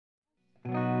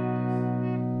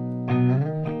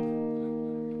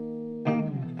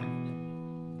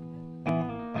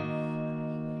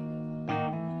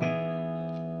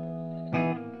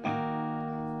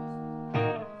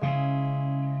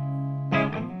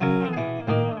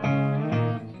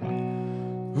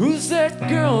is that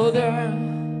girl there?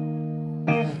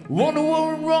 Wonder what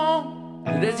went wrong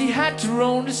that he had to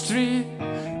roam the street.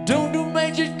 Don't do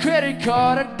major credit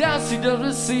card or down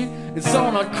CWC. It's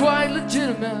all not quite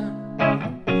legitimate.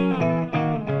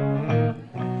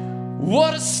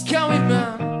 What a scummy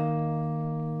man.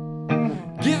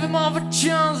 Give him half a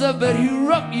chance, I bet he'll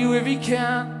rock you if he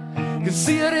can. Can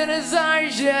see it in his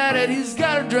eyes, yeah, that he's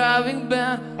got a driving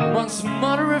ban among some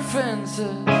other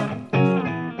offenses.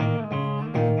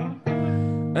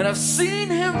 And I've seen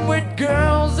him with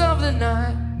girls of the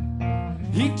night.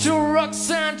 He told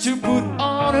Roxanne to put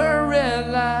on her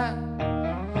red light.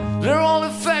 They're all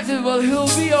affected, but he'll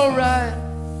be alright.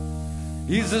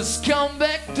 He's a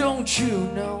scumbag, don't you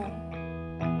know?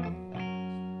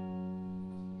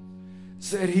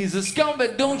 Said he's a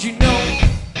scumbag, don't you know?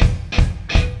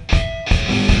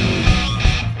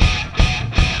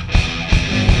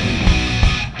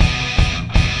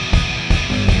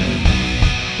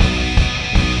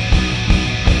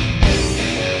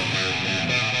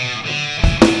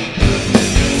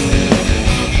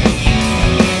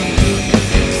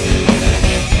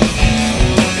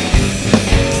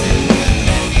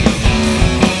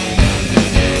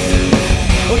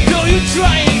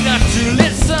 Trying not to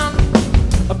listen,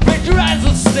 I bet your eyes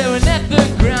are staring at the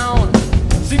ground.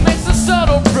 She makes a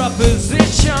subtle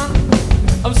proposition.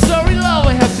 I'm sorry, love,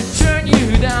 I have to turn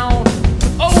you down.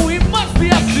 Oh, he must be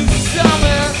up to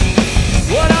something.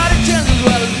 What are the chances?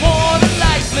 Well, it's more than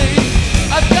likely.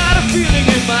 I've got a feeling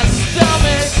in my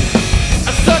stomach.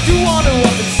 I start to wonder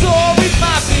what the story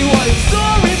might be. What the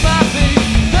story might be.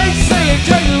 They say it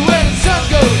changes when the sun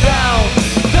goes down.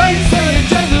 They say it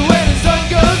changes when the sun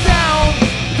goes down.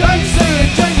 They say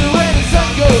it changes when the sun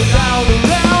goes down.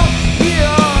 Around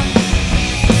here,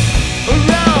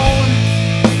 around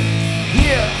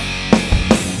here.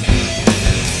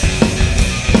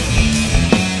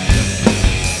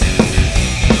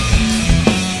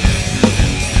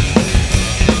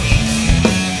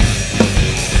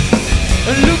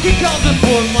 And looking counted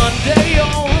for Monday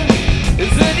on.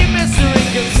 Is any mystery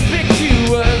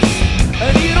conspicuous?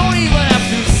 And you don't even have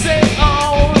to say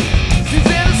oh. She's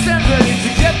innocent, ready to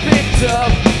get picked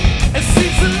up, and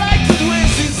sees the light when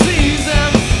she sees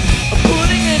them.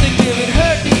 Putting in and giving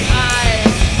her the eye,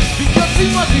 because she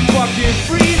must be fucking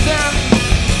freezing.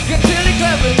 Continue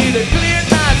clever, need a clear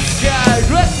night sky.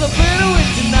 Dress up in a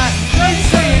winter night. They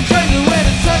say it changes when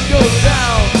the sun goes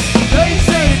down. They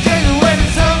say it changes when the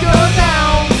sun goes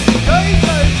down. They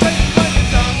say it changes when the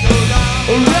sun goes down.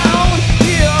 Around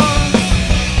here.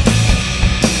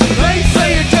 They say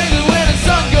it changes when the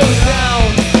sun goes down.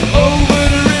 Over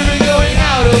the river going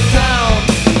out of town.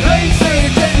 They say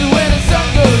it changes when the sun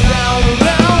goes down.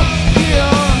 Around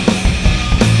here.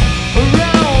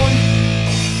 Around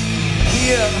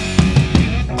here.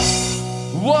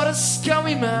 What a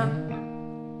scummy man.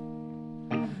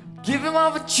 Give him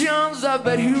half a chance, I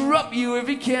bet he'll rob you if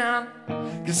he can.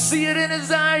 Can see it in his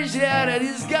eyes, yeah, that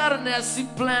he's got a nasty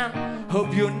plan.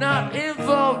 Hope you're not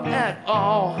involved at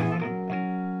all.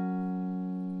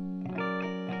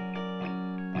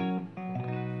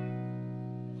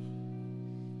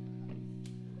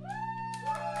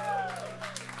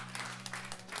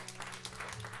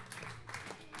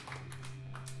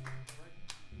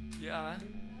 Ja,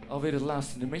 alweer het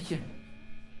laatste nummertje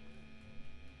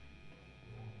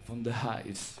van de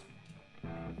Hives.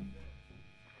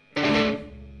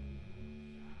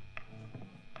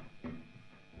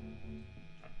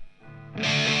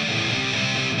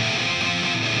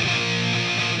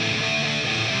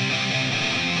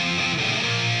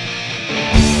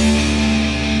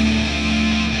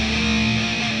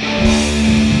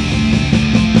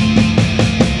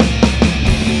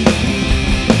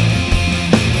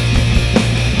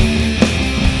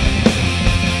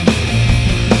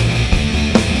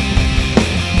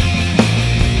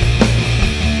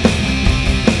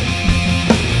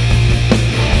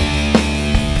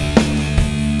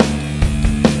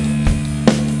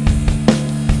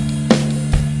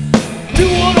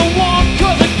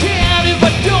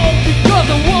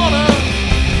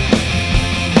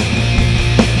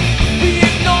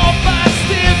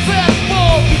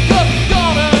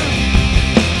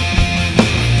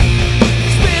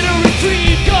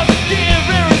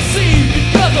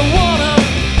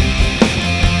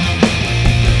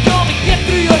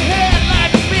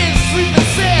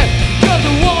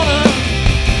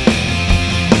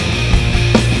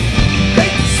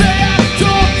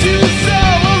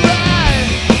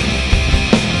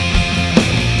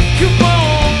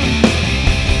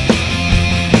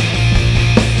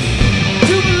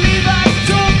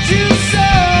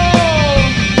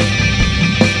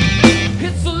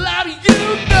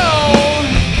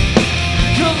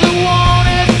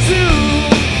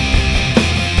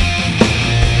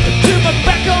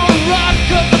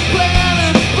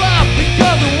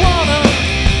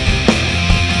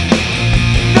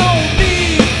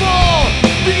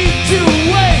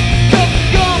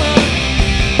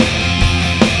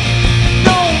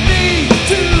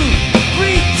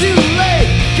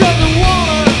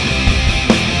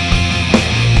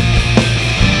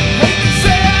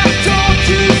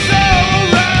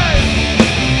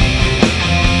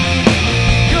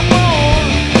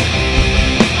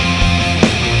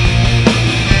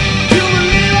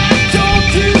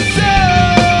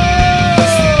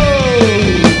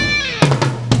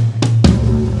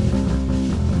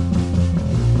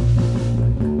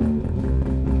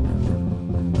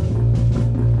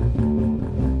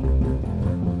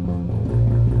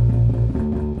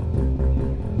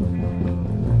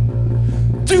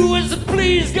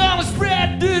 Gonna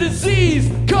spread the disease,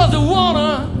 cause I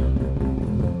wanna.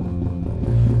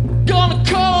 Gonna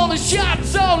call the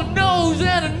shots, all the no's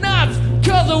and the knots,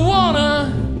 cause I wanna.